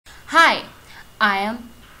Hi, I am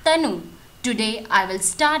Tanu. Today I will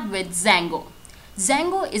start with Django.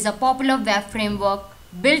 Django is a popular web framework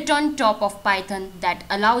built on top of Python that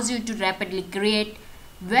allows you to rapidly create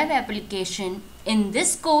web application. In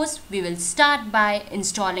this course, we will start by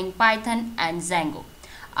installing Python and Django.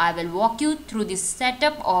 I will walk you through the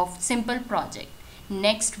setup of simple project.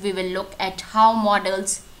 Next, we will look at how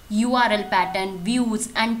models, URL pattern,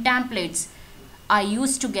 views and templates are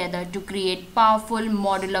used together to create powerful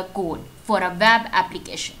modular code for a web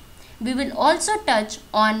application. We will also touch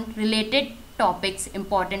on related topics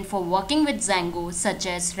important for working with Django, such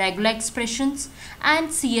as regular expressions and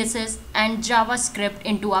CSS and JavaScript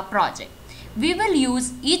into our project. We will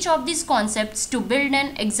use each of these concepts to build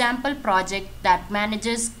an example project that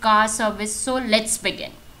manages car service. So let's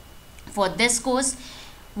begin. For this course,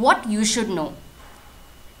 what you should know: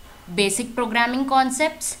 basic programming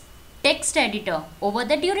concepts, text editor. Over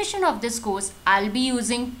the duration of this course, I'll be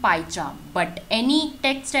using PyCharm, but any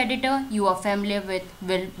text editor you are familiar with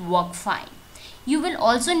will work fine. You will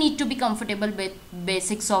also need to be comfortable with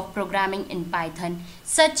basics of programming in Python,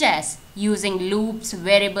 such as using loops,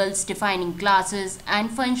 variables, defining classes and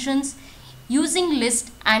functions, using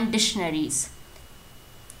lists and dictionaries.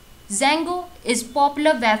 Django is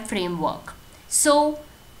popular web framework, so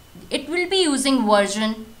it will be using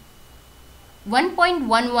version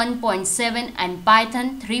 1.11.7 and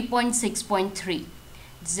Python 3.6.3.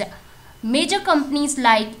 Major companies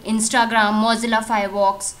like Instagram, Mozilla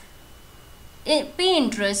Firefox,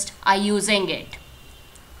 Pinterest are using it.